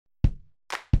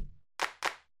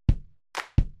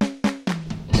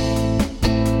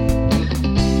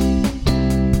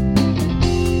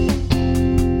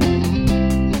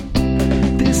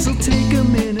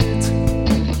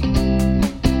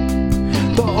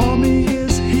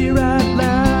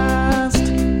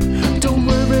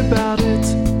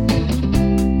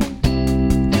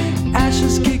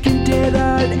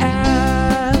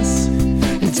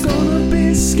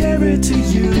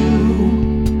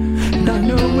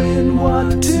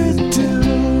what to do,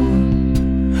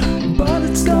 but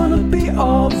it's gonna be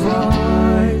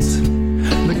alright.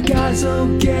 The guys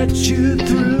will get you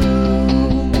through.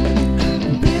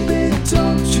 Baby,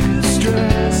 don't you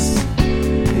stress.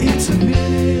 It's a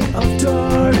minute of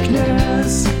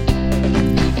darkness.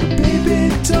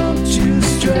 Baby, don't you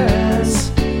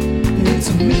stress. It's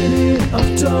a minute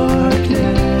of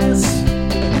darkness.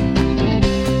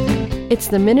 It's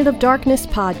the Minute of Darkness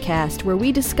podcast, where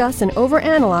we discuss and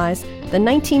overanalyze the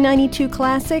 1992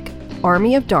 classic,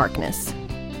 Army of Darkness.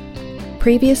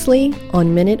 Previously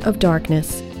on Minute of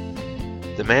Darkness.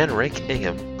 The man Rick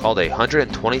Ingham, called a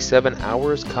 127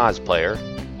 Hours cosplayer,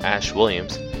 Ash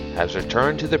Williams, has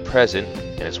returned to the present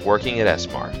and is working at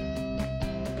S-Mart.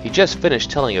 He just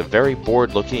finished telling a very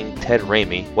bored-looking Ted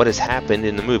Raimi what has happened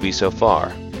in the movie so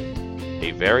far.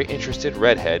 A very interested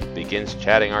redhead begins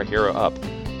chatting our hero up,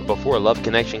 but before a love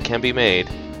connection can be made,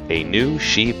 a new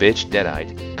she-bitch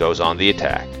deadite goes on the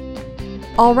attack.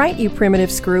 All right, you primitive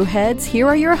screwheads, here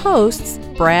are your hosts,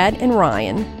 Brad and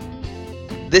Ryan.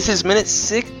 This is minute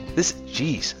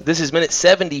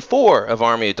 74 of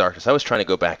Army of Darkness. I was trying to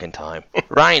go back in time.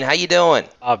 Ryan, how you doing?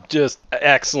 I'm just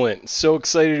excellent. So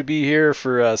excited to be here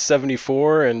for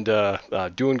 74 and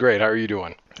doing great. How are you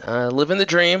doing? Living the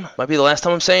dream. Might be the last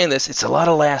time I'm saying this. It's a lot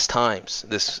of last times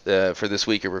for this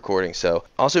week of recording. So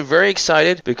also very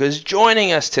excited because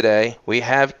joining us today we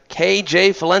have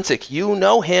KJ Valencic. You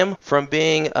know him from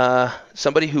being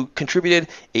somebody who contributed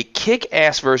a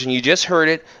kick-ass version. You just heard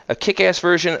it, a kick-ass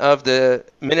version of the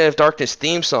Minute of Darkness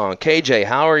theme song. KJ,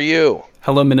 how are you?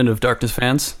 Hello, Minute of Darkness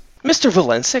fans. Mr.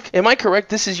 Valencic, am I correct?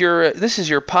 This is your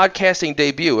podcasting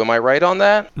debut. Am I right on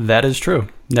that? That is true.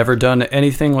 Never done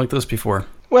anything like this before.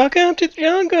 Welcome to the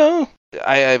jungle.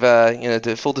 I've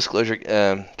the full disclosure,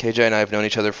 KJ and I have known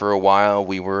each other for a while.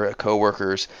 We were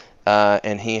co-workers,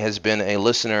 and he has been a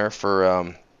listener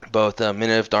for both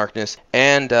Minute of Darkness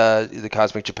and the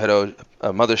Cosmic Geppetto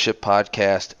Mothership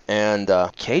podcast. And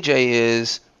KJ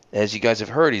is, as you guys have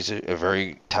heard, he's a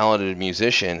very talented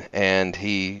musician, and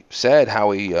he said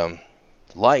how he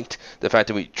liked the fact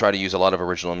that we try to use a lot of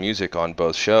original music on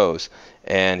both shows.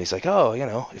 And he's like, oh,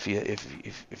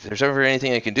 if there's ever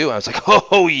anything I can do, I was like,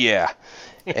 oh yeah.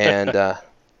 And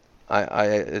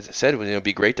I said it would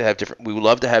be great to have different. We would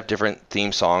love to have different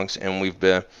theme songs, and we've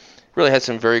really had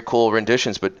some very cool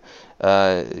renditions. But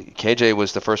KJ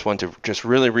was the first one to just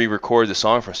really re-record the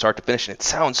song from start to finish, and it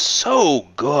sounds so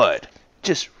good,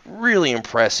 just really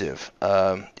impressive.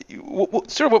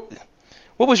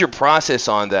 What was your process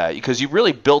on that? Because you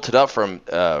really built it up from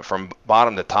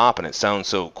bottom to top, and it sounds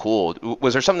so cool.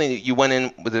 Was there something that you went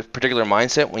in with a particular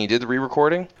mindset when you did the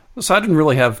re-recording? So I didn't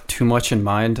really have too much in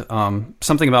mind.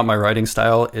 Something about my writing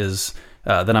style is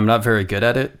that I'm not very good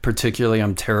at it. Particularly,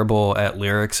 I'm terrible at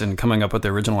lyrics and coming up with the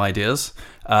original ideas.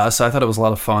 So I thought it was a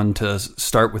lot of fun to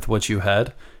start with what you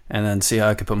had and then see how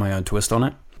I could put my own twist on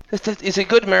it. It's a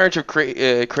good marriage of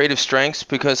creative strengths,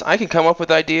 because I can come up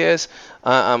with ideas.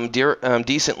 I'm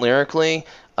decent lyrically.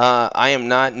 I am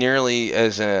not nearly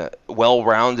as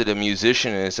well-rounded a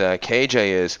musician as KJ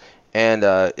is, and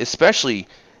especially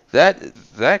that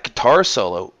guitar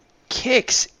solo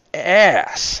kicks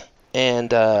ass.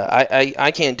 And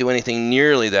I can't do anything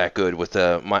nearly that good with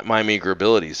my meager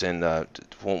abilities. And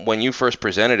when you first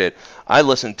presented it, I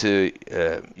listened to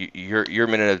your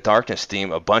Minute of Darkness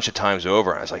theme a bunch of times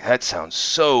over, and I was like, that sounds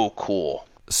so cool.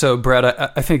 So, Brad,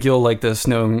 I think you'll like this,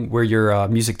 knowing where your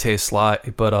music tastes lie.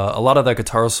 But a lot of that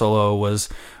guitar solo was,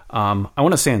 I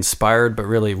want to say inspired, but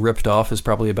really ripped off is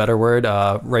probably a better word,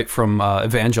 right from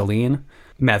Evangeline,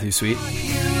 Matthew Sweet.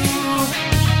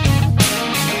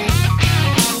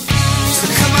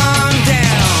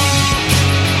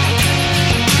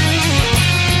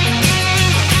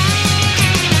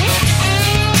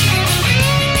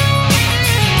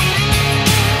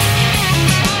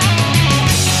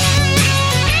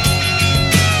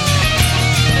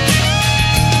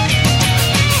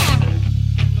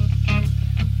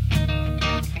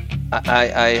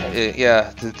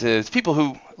 The people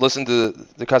who listen to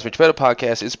the Cosmic Geppetto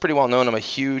podcast, it's pretty well known. I'm a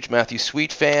huge Matthew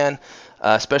Sweet fan,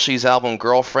 especially his album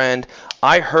Girlfriend.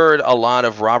 I heard a lot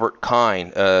of Robert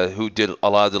Kine, who did a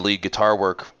lot of the lead guitar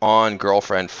work on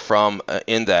Girlfriend from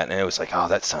in that, and it was like, oh,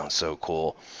 that sounds so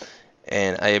cool.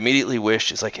 And I immediately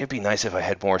wished, it's like, it'd be nice if I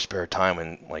had more spare time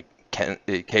and like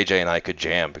KJ and I could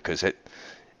jam, because I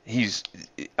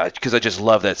just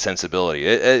love that sensibility.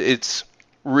 It's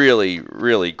really,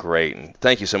 really great, and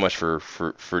thank you so much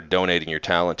for donating your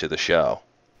talent to the show.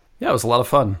 Yeah, it was a lot of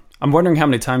fun. I'm wondering how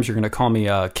many times you're going to call me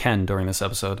Ken during this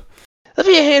episode.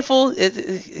 There'll be a handful.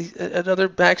 Another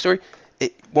backstory.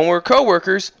 When we're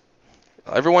co-workers,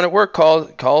 everyone at work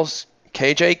calls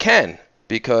KJ Ken,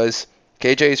 because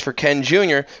KJ is for Ken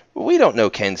Jr. We don't know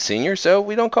Ken Sr., so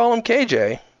we don't call him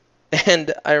KJ.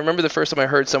 And I remember the first time I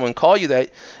heard someone call you that,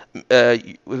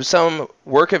 it was some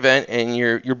work event, and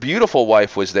your beautiful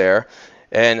wife was there.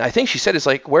 And I think she said, it's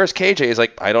like, where's KJ? It's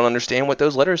like, I don't understand what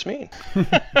those letters mean.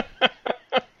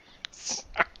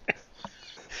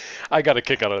 I got a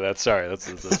kick out of that. Sorry, that's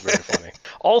very funny.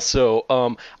 Also,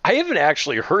 I haven't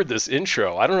actually heard this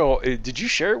intro. I don't know. Did you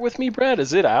share it with me, Brad?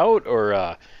 Is it out,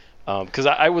 or because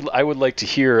I would like to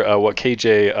hear what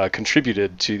KJ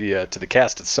contributed to the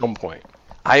cast at some point.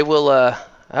 I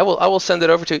will send it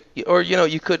over to you, or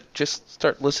you could just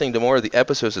start listening to more of the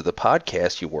episodes of the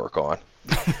podcast you work on.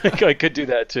 I could do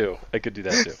that too.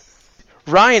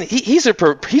 Ryan, he's a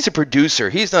producer.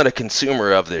 He's not a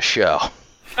consumer of this show.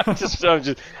 I'm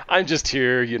just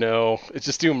here, it's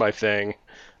just doing my thing.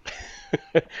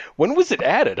 When was it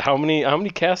added? How many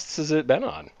casts has it been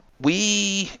on?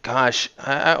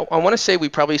 I want to say we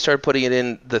probably started putting it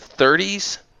in the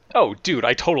 30s. Oh, dude,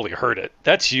 I totally heard it.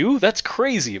 That's you? That's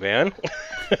crazy, man.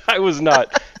 I was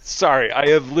not. Sorry, I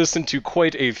have listened to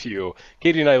quite a few.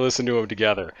 Katie and I listened to them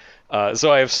together.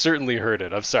 So I have certainly heard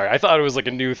it. I'm sorry. I thought it was like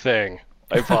a new thing.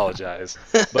 I apologize.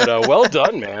 But well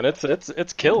done, man.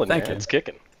 It's killing, Thank man. you. It's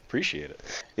kicking. Appreciate it.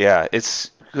 Yeah,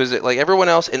 it's because like everyone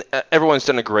else, and everyone's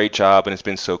done a great job, and it's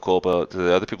been so cool. But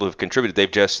the other people who've contributed,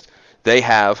 they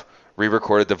have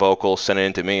re-recorded the vocals, sent it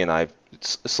in to me, and I've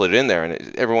slid it in there.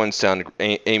 And everyone sounded,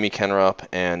 Amy Kenrup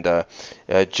and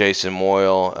Jason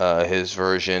Moyle, his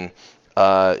version,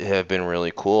 have been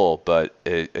really cool. But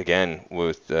again,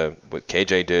 with what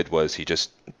KJ did was he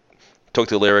just took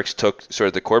the lyrics, took sort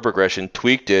of the chord progression,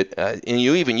 tweaked it, and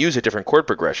you even use a different chord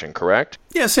progression, correct?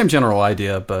 Yeah, same general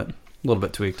idea, but a little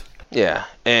bit tweaked. Yeah,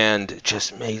 and it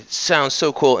just made it sound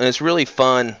so cool. And it's really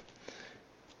fun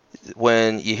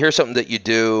when you hear something that you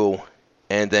do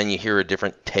and then you hear a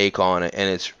different take on it. And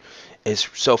it's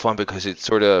so fun because it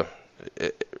sort of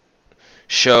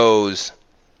shows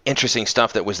interesting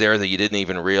stuff that was there that you didn't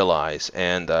even realize.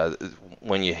 And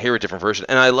when you hear a different version,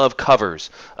 and I love covers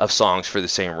of songs for the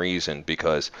same reason,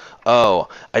 because I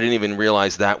didn't even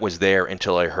realize that was there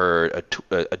until I heard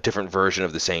a different version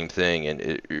of the same thing, and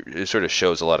it sort of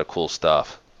shows a lot of cool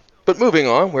stuff. But moving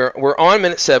on, we're on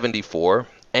minute 74,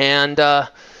 and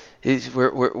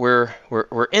we're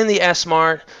in the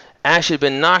S-Mart. Ash had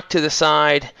been knocked to the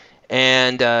side,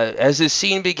 and as this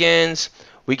scene begins,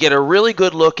 we get a really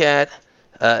good look at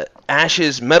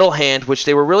Ash's metal hand, which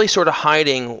they were really sort of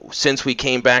hiding since we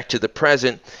came back to the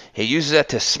present. He uses that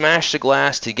to smash the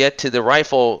glass to get to the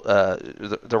rifle,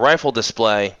 the rifle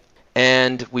display,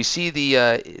 and we see the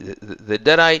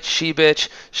Deadite she-bitch.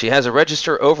 She has a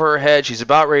register over her head. She's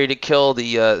about ready to kill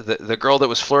the girl that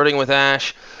was flirting with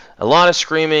Ash. A lot of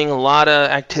screaming, a lot of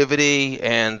activity,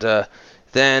 and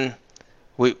then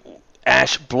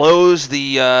Ash blows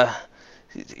the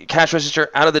cash register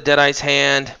out of the Deadite's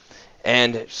hand.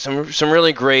 And some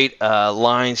really great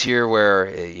lines here where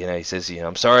he says,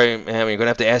 I'm sorry, ma'am, you're gonna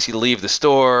have to ask you to leave the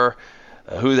store.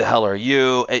 Who the hell are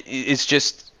you? It's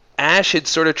just Ash had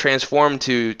sort of transformed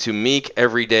to meek,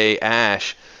 everyday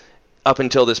Ash up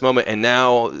until this moment, and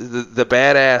now the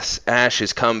badass Ash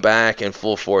has come back in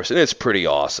full force, and it's pretty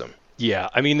awesome. Yeah,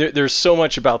 I mean, there's so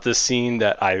much about this scene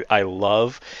that I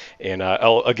love, and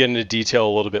I'll get into detail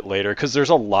a little bit later because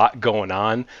there's a lot going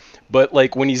on. But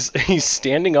like when he's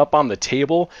standing up on the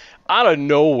table, out of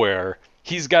nowhere,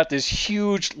 he's got this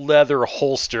huge leather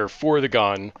holster for the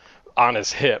gun on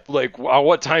his hip. Like,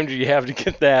 what time did you have to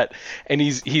get that? And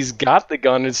he's got the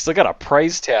gun. It's still got a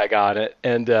price tag on it,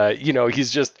 and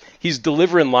he's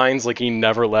delivering lines like he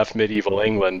never left medieval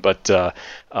England. But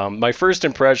my first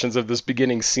impressions of this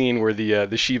beginning scene where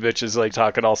the she-bitch is like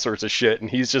talking all sorts of shit, and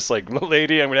he's just like,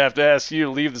 "Lady, I'm gonna have to ask you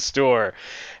to leave the store."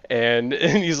 And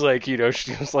he's like,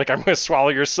 she's like, "I'm going to swallow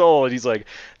your soul." And he's like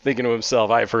thinking to himself,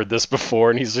 "I've heard this before."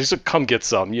 And he's like, "Come get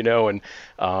some," and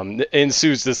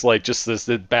ensues this this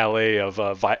ballet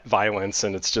of violence.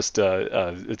 And it's just,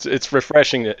 it's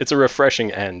refreshing. It's a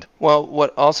refreshing end. Well,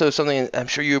 what also something I'm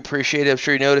sure you appreciate, I'm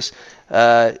sure you notice,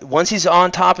 once he's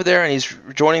on top of there and he's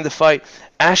joining the fight,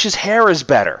 Ash's hair is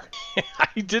better.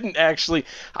 I didn't actually,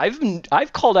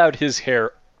 I've called out his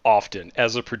hair often,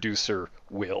 as a producer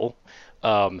will.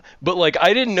 But like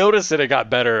I didn't notice that it got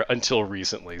better until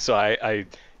recently. So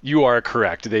you are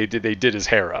correct. They did his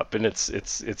hair up, and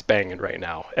it's banging right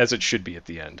now, as it should be at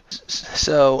the end.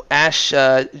 So Ash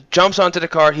jumps onto the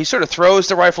cart. He sort of throws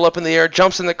the rifle up in the air,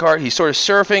 jumps in the cart. He's sort of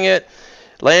surfing it,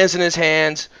 lands in his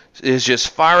hands, is just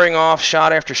firing off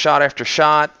shot after shot after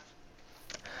shot.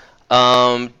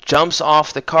 Jumps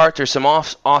off the cart. There's some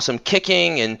awesome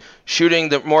kicking and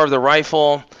shooting more of the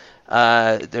rifle.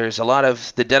 There's a lot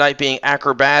of the Deadite being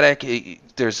acrobatic.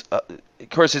 There's, of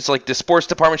course, it's like the sports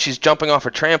department. She's jumping off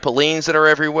of trampolines that are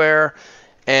everywhere,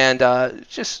 and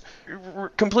just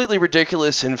completely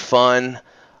ridiculous and fun.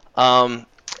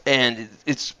 And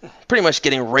it's pretty much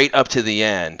getting right up to the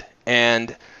end,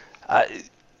 and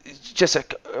it's just a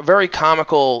very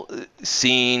comical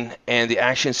scene, and the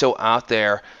action so out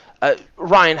there.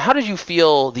 Ryan, how did you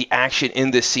feel the action in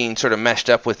this scene sort of meshed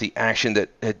up with the action that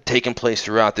had taken place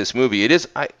throughout this movie? It's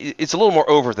a little more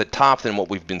over the top than what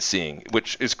we've been seeing,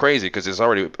 which is crazy because it's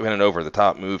already been an over the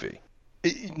top movie.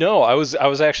 No, I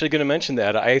was actually going to mention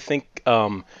that. I think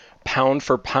pound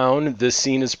for pound, this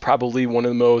scene is probably one of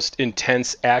the most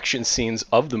intense action scenes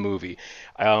of the movie.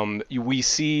 We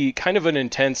see kind of an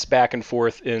intense back and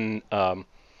forth in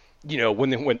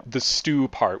when the stew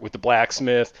part with the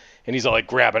blacksmith, and he's all like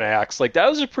grabbing an axe. Like, that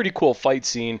was a pretty cool fight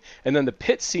scene. And then the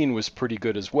pit scene was pretty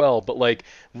good as well. But like,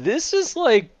 this is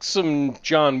like some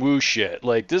John Woo shit.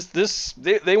 Like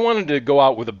they wanted to go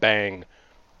out with a bang,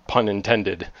 pun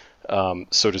intended,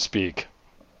 so to speak.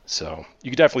 So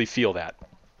you could definitely feel that.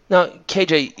 Now,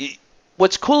 KJ,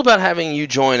 what's cool about having you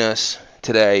join us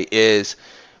today is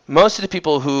most of the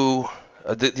people who,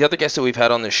 the other guests that we've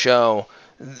had on the show,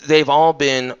 they've all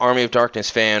been Army of Darkness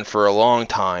fan for a long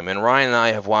time, and Ryan and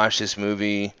I have watched this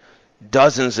movie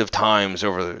dozens of times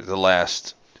over the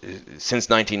last, since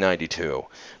 1992.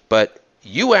 But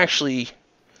you actually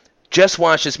just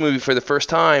watched this movie for the first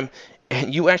time,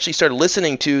 and you actually started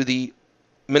listening to the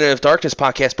Minute of Darkness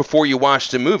podcast before you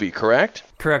watched the movie, correct?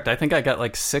 Correct. I think I got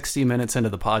like 60 minutes into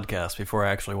the podcast before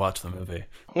I actually watched the movie.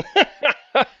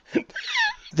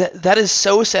 That is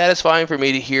so satisfying for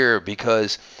me to hear,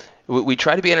 because we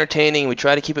try to be entertaining, we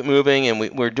try to keep it moving, and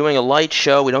we're doing a light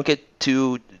show. We don't get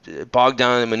too bogged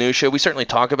down in the minutia. We certainly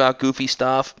talk about goofy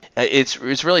stuff.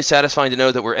 It's really satisfying to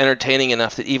know that we're entertaining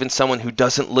enough that even someone who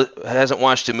hasn't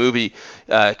watched a movie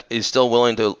is still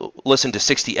willing to listen to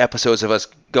 60 episodes of us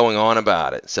going on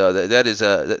about it. So that is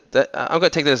I'm going to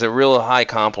take that as a real high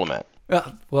compliment.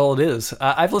 Well, it is.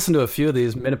 I've listened to a few of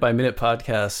these minute-by-minute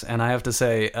podcasts, and I have to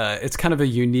say it's kind of a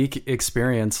unique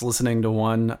experience listening to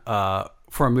one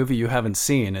for a movie you haven't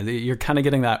seen. You're kind of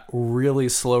getting that really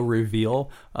slow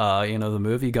reveal, the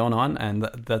movie going on, and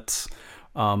that's,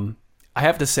 I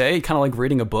have to say, kind of like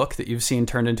reading a book that you've seen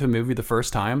turned into a movie the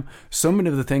first time. So many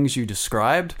of the things you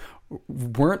described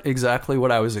weren't exactly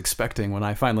what I was expecting when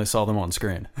I finally saw them on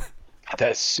screen.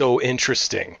 That's so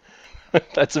interesting.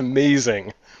 That's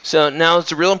amazing. So now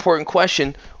it's a real important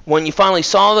question. When you finally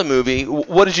saw the movie,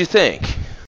 what did you think?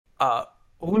 Let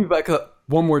me back up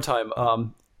one more time.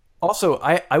 Also,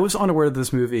 I was unaware that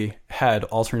this movie had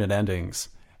alternate endings,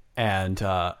 and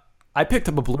I picked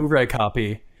up a Blu-ray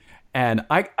copy, and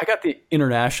I got the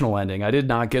international ending. I did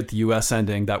not get the U.S.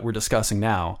 ending that we're discussing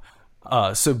now.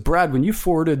 So, Brad, when you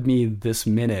forwarded me this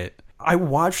minute, I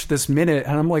watched this minute,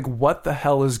 and I'm like, what the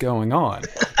hell is going on?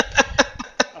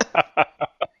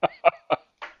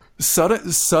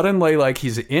 Suddenly, like,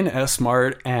 he's in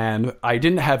S-Mart, and I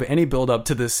didn't have any build-up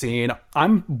to this scene.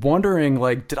 I'm wondering,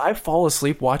 like, did I fall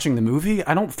asleep watching the movie?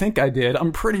 I don't think I did.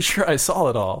 I'm pretty sure I saw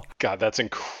it all. God, that's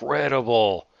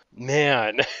incredible.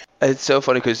 Man. It's so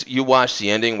funny because you watch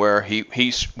the ending where he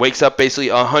wakes up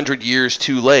basically 100 years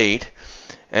too late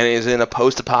and is in a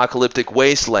post-apocalyptic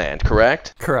wasteland,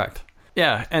 correct? Correct.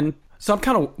 Yeah, and so I'm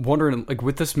kind of wondering, like,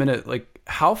 with this minute, like,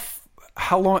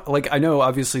 how long, like, I know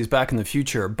obviously he's back in the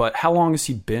future, but how long has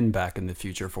he been back in the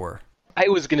future for? I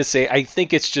was going to say, I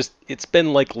think it's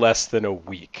been like less than a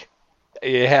week.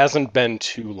 It hasn't been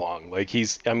too long. Like, he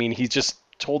just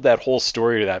told that whole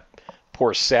story to that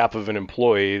poor sap of an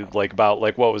employee, like, about,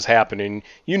 like, what was happening.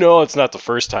 It's not the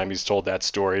first time he's told that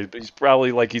story. But he's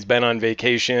probably, like, he's been on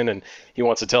vacation and he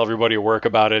wants to tell everybody at work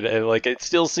about it. And, like, it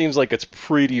still seems like it's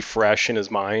pretty fresh in his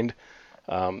mind.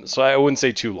 So I wouldn't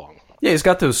say too long. Yeah, he's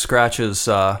got those scratches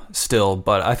still,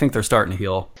 but I think they're starting to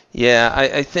heal. Yeah,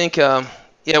 I think,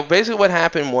 basically what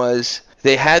happened was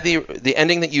they had the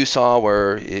ending that you saw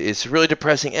where it's a really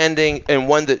depressing ending and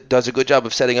one that does a good job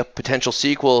of setting up potential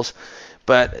sequels,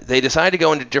 but they decided to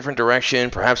go in a different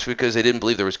direction, perhaps because they didn't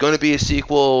believe there was going to be a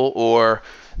sequel, or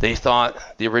they thought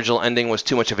the original ending was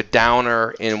too much of a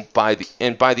downer, and by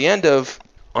the end of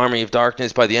Army of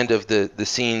Darkness, by the end of the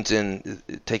scenes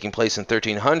taking place in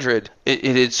 1300, it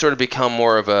had sort of become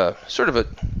more of a sort of a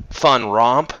fun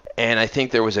romp, and I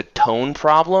think there was a tone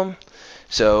problem.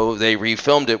 So they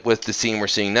refilmed it with the scene we're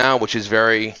seeing now, which is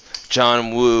very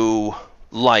John Woo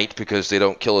light because they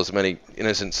don't kill as many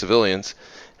innocent civilians,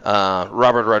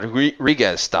 Robert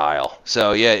Rodriguez style.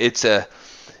 So yeah,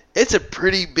 It's a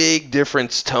pretty big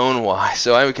difference tone-wise,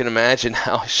 so I can imagine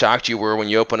how shocked you were when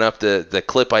you open up the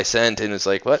clip I sent, and it's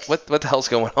like, what the hell's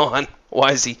going on?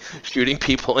 Why is he shooting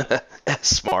people in a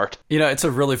S-Smart? It's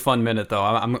a really fun minute, though.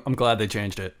 I'm glad they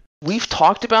changed it. We've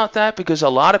talked about that because a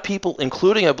lot of people,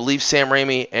 including, I believe, Sam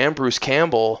Raimi and Bruce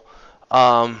Campbell,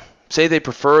 say they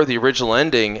prefer the original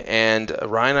ending, and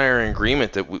Ryan and I are in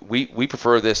agreement that we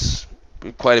prefer this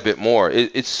quite a bit more.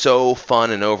 It's so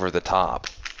fun and over the top.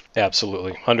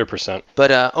 Absolutely, 100%.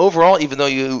 But overall, even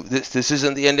though this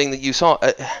isn't the ending that you saw,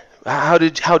 how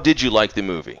did you like the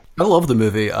movie? I love the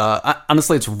movie.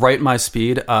 Honestly, it's right my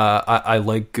speed. I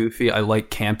like goofy. I like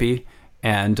campy.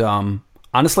 And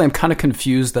honestly, I'm kind of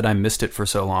confused that I missed it for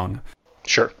so long.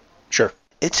 Sure.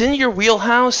 It's in your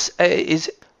wheelhouse.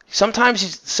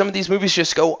 Sometimes some of these movies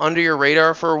just go under your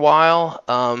radar for a while.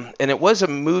 And it was a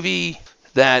movie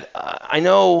that I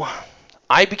know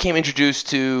I became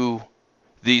introduced to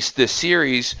this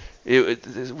series. There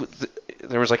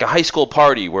was like a high school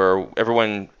party where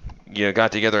everyone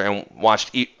got together and watched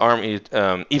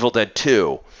Evil Dead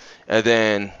 2, and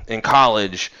then in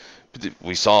college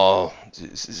we saw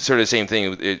sort of the same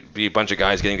thing. It'd be a bunch of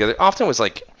guys getting together. Often it was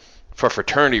like for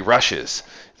fraternity rushes.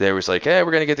 There was like, hey,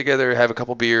 we're gonna get together, have a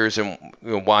couple beers, and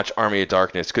watch Army of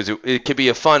Darkness, because it could be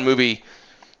a fun movie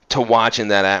to watch in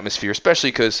that atmosphere,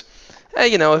 especially because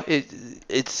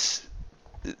it's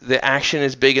the action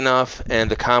is big enough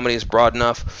and the comedy is broad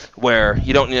enough where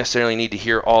you don't necessarily need to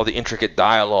hear all the intricate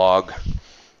dialogue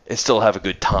and still have a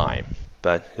good time.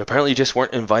 But apparently you just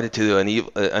weren't invited to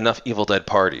enough Evil Dead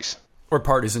parties. Or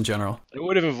parties in general. I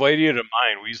would have invited you to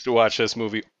mine. We used to watch this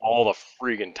movie all the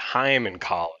friggin' time in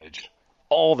college.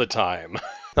 All the time.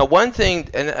 Now, one thing,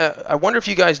 and I wonder if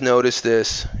you guys noticed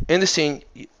this, in the scene,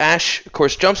 Ash, of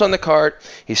course, jumps on the cart.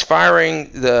 He's firing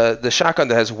the shotgun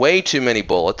that has way too many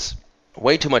bullets.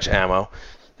 Way too much ammo.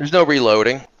 There's no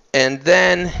reloading. And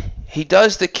then he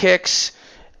does the kicks,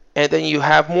 and then you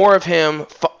have more of him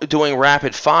doing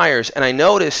rapid fires. And I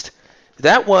noticed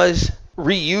that was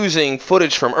reusing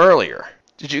footage from earlier.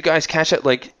 Did you guys catch that?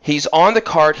 Like, he's on the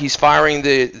cart, he's firing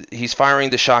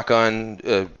the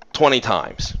shotgun 20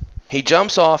 times. He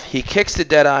jumps off, he kicks the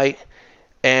deadite,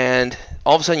 and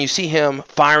all of a sudden you see him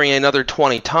firing another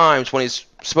 20 times when he's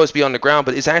supposed to be on the ground,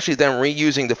 but it's actually them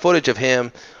reusing the footage of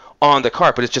him on the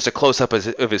cart, but it's just a close-up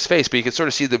of his face, but you can sort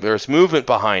of see that there's movement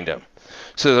behind him.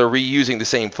 So they're reusing the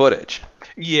same footage.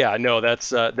 Yeah, no,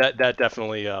 that's that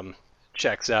definitely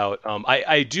checks out.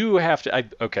 I do have to.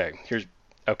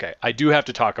 I do have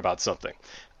to talk about something.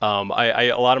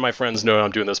 A lot of my friends know I'm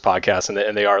doing this podcast,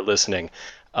 and they are listening.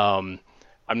 I'm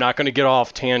not going to get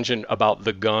off tangent about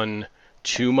the gun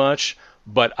too much,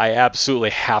 but I absolutely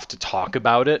have to talk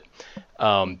about it.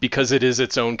 Because it is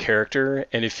its own character,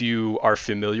 and if you are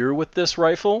familiar with this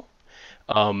rifle,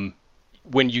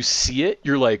 when you see it,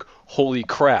 you're like, holy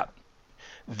crap.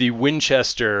 The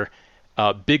Winchester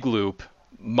Big Loop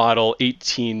Model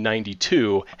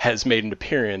 1892 has made an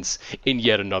appearance in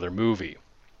yet another movie.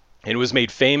 And it was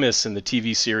made famous in the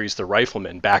TV series The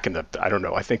Rifleman back in the,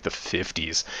 I think the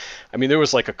 50s. I mean, there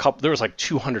was like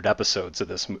 200 episodes of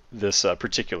this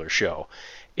particular show.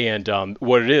 And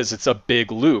what it is, it's a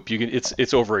big loop.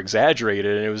 It's over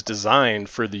exaggerated, and it was designed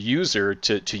for the user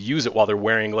to use it while they're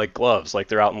wearing like gloves, like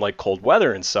they're out in like cold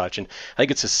weather and such. And I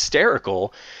think it's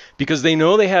hysterical because they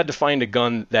know they had to find a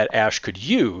gun that Ash could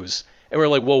use, and we're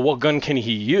like, well, what gun can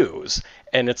he use?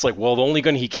 And it's like, well, the only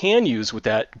gun he can use with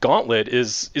that gauntlet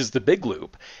is the big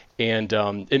loop. And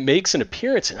it makes an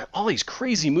appearance in all these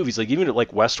crazy movies, like even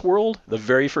like Westworld, the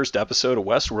very first episode of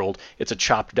Westworld, it's a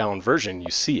chopped down version.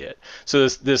 You see it. So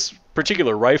this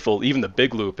particular rifle, even the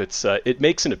Big Loop, it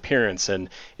makes an appearance. And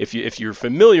if you're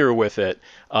familiar with it,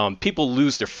 people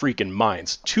lose their freaking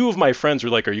minds. Two of my friends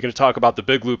were like, "Are you going to talk about the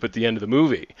Big Loop at the end of the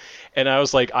movie?" And I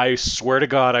was like, "I swear to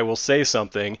God, I will say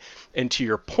something." And to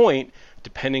your point,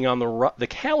 depending on the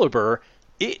caliber,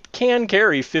 it can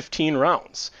carry 15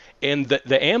 rounds. And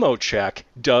the ammo check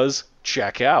does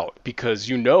check out because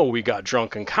we got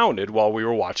drunk and counted while we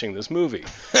were watching this movie.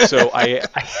 So I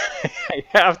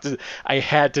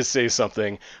had to say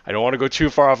something. I don't want to go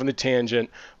too far off on the tangent,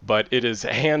 but it is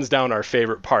hands down our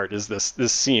favorite part is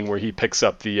this scene where he picks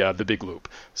up the Big Loop.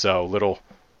 So little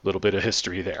bit of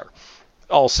history there.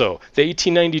 Also, the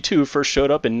 1892 first showed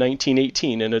up in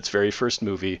 1918 in its very first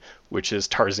movie, which is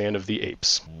Tarzan of the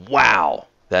Apes. Wow,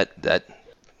 that.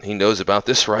 He knows about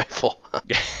this rifle.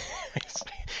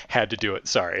 Had to do it.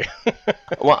 Sorry.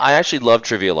 Well, I actually love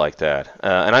trivia like that.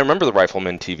 And I remember the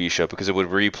Rifleman TV show because it would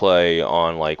replay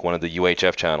on like one of the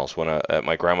UHF channels at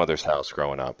my grandmother's house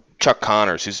growing up. Chuck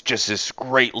Connors, who's just this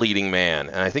great leading man.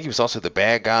 And I think he was also the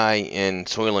bad guy in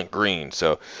Soylent Green.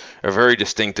 So a very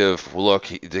distinctive look.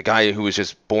 The guy who was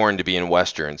just born to be in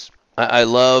Westerns. I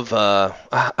love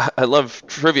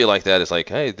trivia like that. It's like,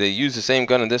 hey, they use the same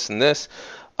gun in this and this.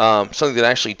 Something that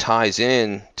actually ties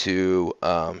in to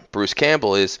Bruce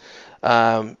Campbell is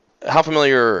how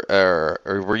familiar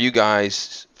or were you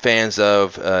guys fans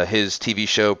of his TV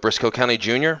show Briscoe County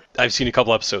Jr.? I've seen a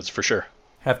couple episodes for sure.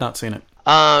 Have not seen it.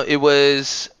 It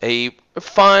was a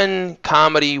fun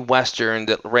comedy western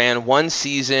that ran one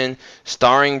season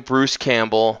starring Bruce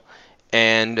Campbell,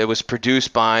 and it was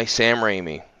produced by Sam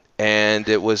Raimi. And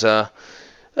it was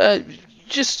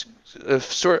just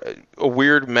a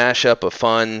weird mashup of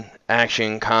fun,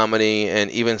 action, comedy, and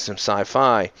even some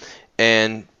sci-fi.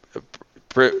 And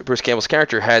Bruce Campbell's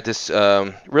character had this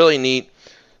really neat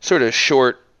sort of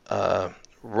short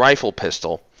rifle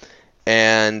pistol,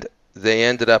 and they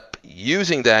ended up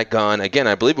using that gun, again,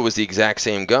 I believe it was the exact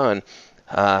same gun,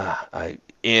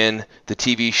 in the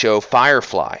TV show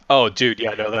Firefly. Oh, dude,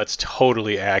 yeah, no, that's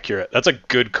totally accurate. That's a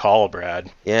good call,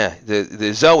 Brad. Yeah,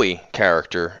 the Zoe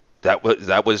character, that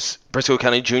was Briscoe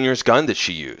County Jr.'s gun that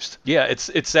she used. Yeah,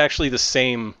 it's actually the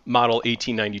same model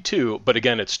 1892, but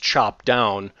again, it's chopped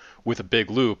down with a big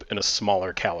loop and a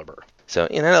smaller caliber. So,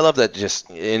 and I love that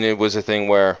and it was a thing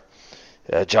where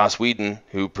Joss Whedon,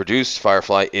 who produced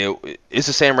Firefly, is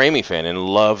a Sam Raimi fan and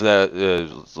loved that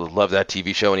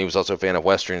TV show, and he was also a fan of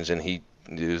Westerns, and he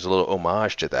was a little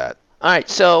homage to that. All right,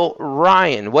 so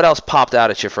Ryan, what else popped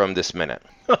out at you from this minute?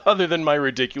 Other than my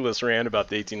ridiculous rant about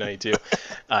the 1892,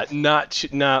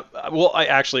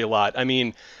 actually a lot. I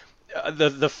mean,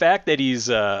 the fact that he's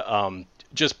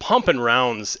just pumping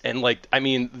rounds, and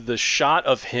the shot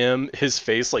of him, his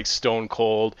face like stone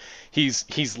cold.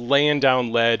 He's laying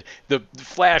down lead. The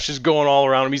flash is going all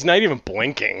around him. He's not even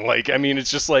blinking.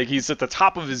 It's just like he's at the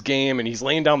top of his game, and he's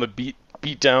laying down the beat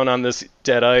down on this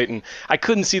deadite. And I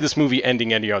couldn't see this movie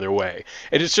ending any other way.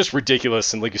 And it's just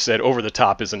ridiculous. And like you said, over the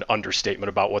top is an understatement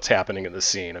about what's happening in the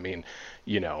scene. I mean,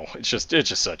 it's just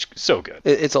so good.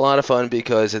 It's a lot of fun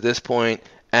because at this point,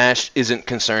 Ash isn't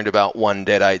concerned about one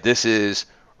deadite. This is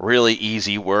really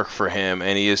easy work for him,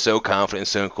 and he is so confident and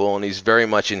so cool, and he's very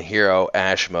much in hero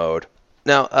Ash mode.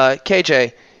 Now,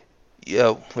 KJ,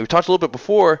 we talked a little bit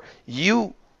before.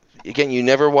 You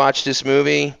never watched this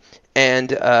movie,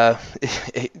 and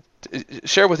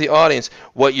share with the audience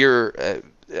what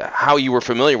how you were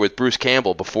familiar with Bruce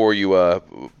Campbell before you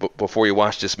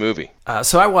watched this movie.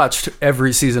 So I watched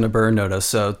every season of Burn Notice.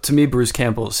 So to me, Bruce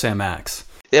Campbell is Sam Axe.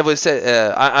 It was.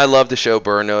 I love the show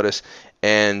Burn Notice,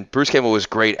 and Bruce Campbell was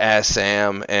great as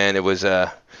Sam, and it was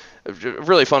a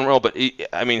really fun role. But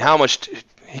how much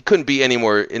he couldn't be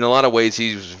anymore. In a lot of ways,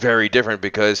 he was very different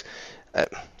because.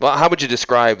 How would you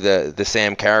describe the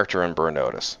Sam character in Burn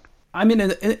Notice? I mean,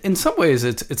 in some ways,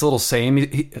 it's a little same.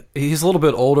 He's a little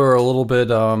bit older, a little bit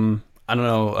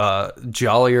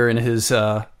jollier in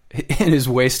his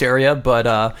waist area,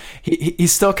 but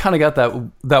he's still kind of got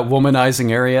that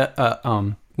womanizing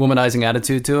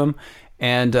attitude to him.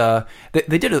 And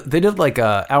they did like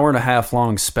a hour and a half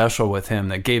long special with him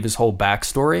that gave his whole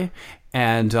backstory,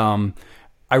 and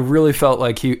I really felt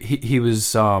like he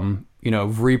was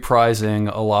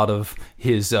reprising a lot of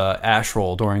his Ash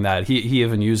role during that. He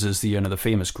even uses the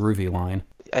famous groovy line.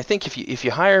 I think if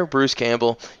you hire Bruce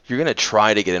Campbell, you're going to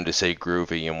try to get him to say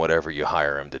groovy in whatever you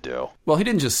hire him to do. Well, he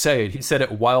didn't just say it. He said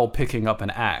it while picking up an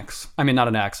axe. I mean, not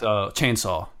an axe,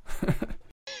 chainsaw.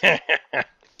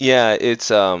 Yeah,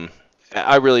 it's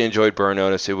I really enjoyed Burn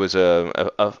Notice. It was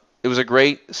a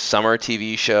great summer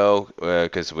TV show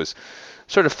because it was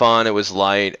sort of fun. It was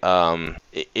light.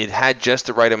 It had just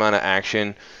the right amount of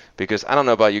action. Because I don't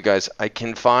know about you guys, I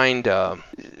can find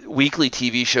weekly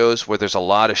TV shows where there's a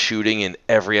lot of shooting in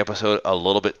every episode a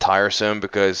little bit tiresome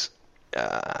because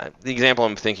the example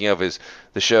I'm thinking of is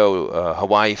the show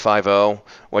Hawaii Five-0,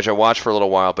 which I watched for a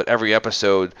little while, but every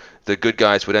episode the good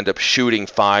guys would end up shooting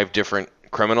 5 different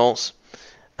criminals.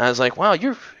 And I was like, wow,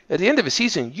 at the end of a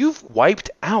season, you've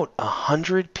wiped out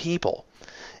 100 people.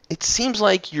 It seems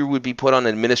like you would be put on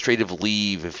administrative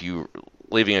leave if you were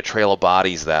leaving a trail of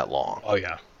bodies that long. Oh,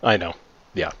 yeah. I know.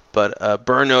 Yeah. But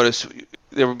Burn Notice,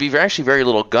 there would be actually very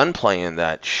little gunplay in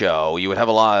that show. You would have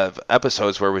a lot of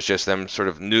episodes where it was just them sort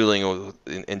of noodling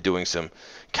and doing some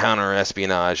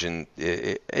counter-espionage, and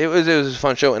it was a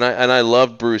fun show. And I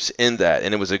loved Bruce in that,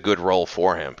 and it was a good role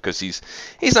for him because he's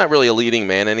not really a leading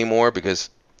man anymore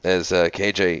because, as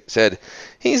KJ said,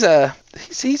 he's got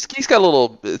a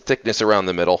little thickness around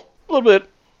the middle. A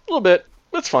little bit.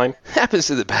 That's fine. Happens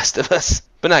to the best of us.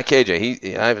 But not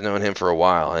KJ. I've known him for a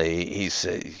while. I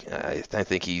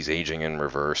think he's aging in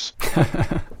reverse.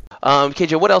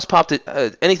 KJ, what else popped?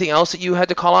 Anything else that you had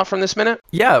to call out from this minute?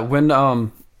 Yeah, when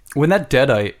that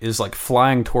Deadite is like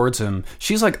flying towards him,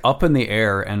 she's like up in the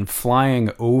air and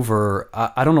flying over.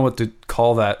 I don't know what to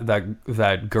call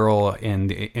that girl in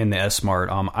the S-Mart.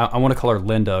 I want to call her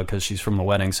Linda because she's from The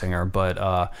Wedding Singer.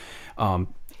 But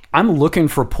I'm looking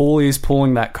for pulleys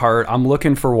pulling that cart. I'm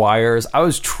looking for wires. I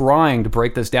was trying to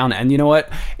break this down, and you know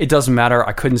what? It doesn't matter.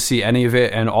 I couldn't see any of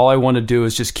it, and all I want to do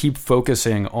is just keep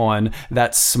focusing on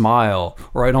that smile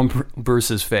right on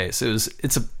Bruce's face.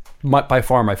 It's by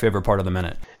far my favorite part of the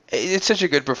minute. It's such a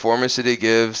good performance that it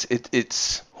gives.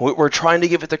 We're trying to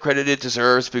give it the credit it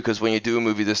deserves, because when you do a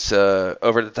movie this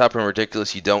over the top and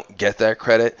ridiculous, you don't get that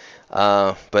credit.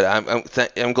 But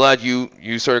I'm glad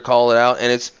you sort of call it out,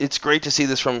 and it's great to see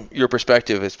this from your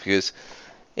perspective. It's because,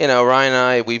 Ryan and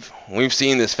I, we've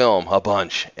seen this film a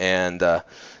bunch, and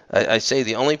I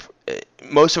say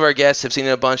most of our guests have seen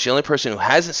it a bunch. The only person who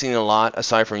hasn't seen it a lot,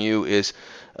 aside from you, is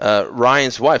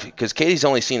Ryan's wife, because Katie's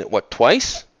only seen it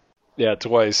twice. Yeah,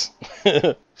 twice.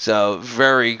 So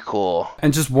very cool.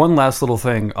 And just one last little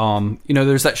thing.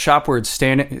 There's that shot where it's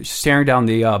staring down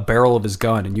the barrel of his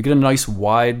gun, and you get a nice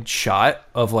wide shot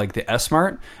of like the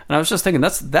S-Mart. And I was just thinking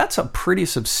that's a pretty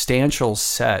substantial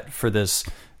set for this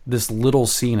little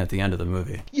scene at the end of the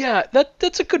movie. Yeah,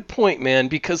 that's a good point, man,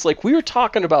 because like we were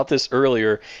talking about this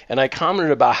earlier, and I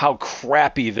commented about how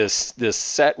crappy this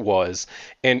set was,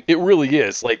 and it really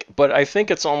is. Like, but I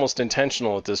think it's almost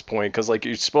intentional at this point, because like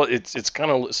it's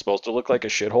kind of supposed to look like a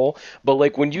shithole, but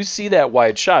like when you see that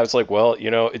wide shot, it's like, well,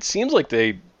 it seems like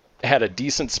they had a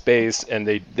decent space and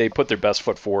they put their best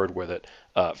foot forward with it,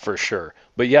 for sure.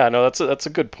 But yeah, no, that's a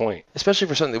good point. Especially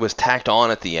for something that was tacked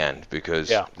on at the end,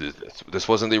 because this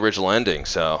wasn't the original ending.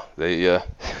 So they,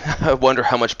 I wonder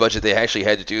how much budget they actually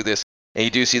had to do this. And you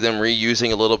do see them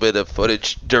reusing a little bit of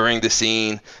footage during the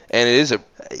scene, and it is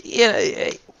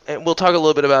and we'll talk a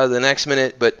little bit about it in the next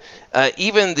minute, but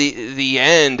even the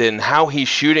end and how he's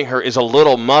shooting her is a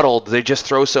little muddled. They just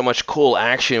throw so much cool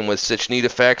action with such neat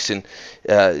effects and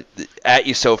at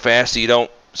you so fast that you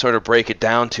don't sort of break it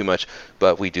down too much.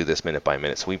 But we do this minute by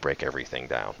minute, so we break everything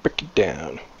down. Break it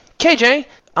down. KJ,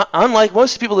 unlike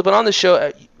most people who've been on the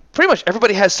show, pretty much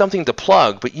everybody has something to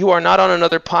plug, but you are not on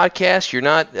another podcast. You're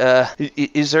not.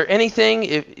 Is there anything?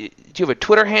 Do you have a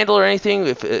Twitter handle or anything?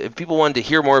 If people wanted to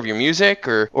hear more of your music,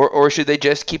 or should they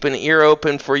just keep an ear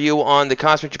open for you on the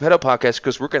Cosmic Geppetto podcast?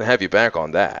 Because we're going to have you back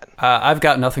on that. I've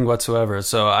got nothing whatsoever,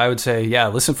 so I would say, yeah,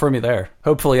 listen for me there.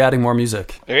 Hopefully, adding more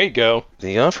music. There you go.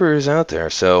 The offer is out there,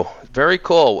 so very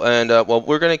cool. And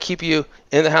we're going to keep you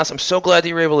in the house. I'm so glad that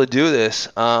you were able to do this.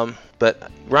 But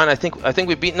Ron, I think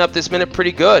we've beaten up this minute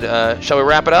pretty good. Shall we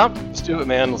wrap it up? Let's do it,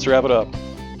 man. Let's wrap it up.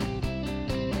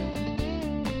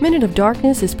 Minute of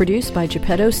Darkness is produced by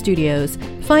Geppetto Studios.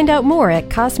 Find out more at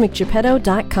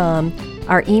CosmicGeppetto.com.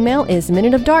 Our email is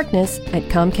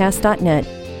minuteofdarkness@comcast.net.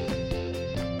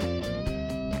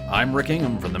 I'm Rick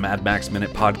Ingham from the Mad Max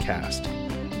Minute Podcast.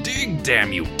 Dig,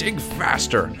 damn you, dig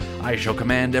faster! I shall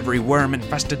command every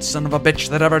worm-infested son of a bitch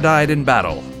that ever died in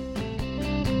battle.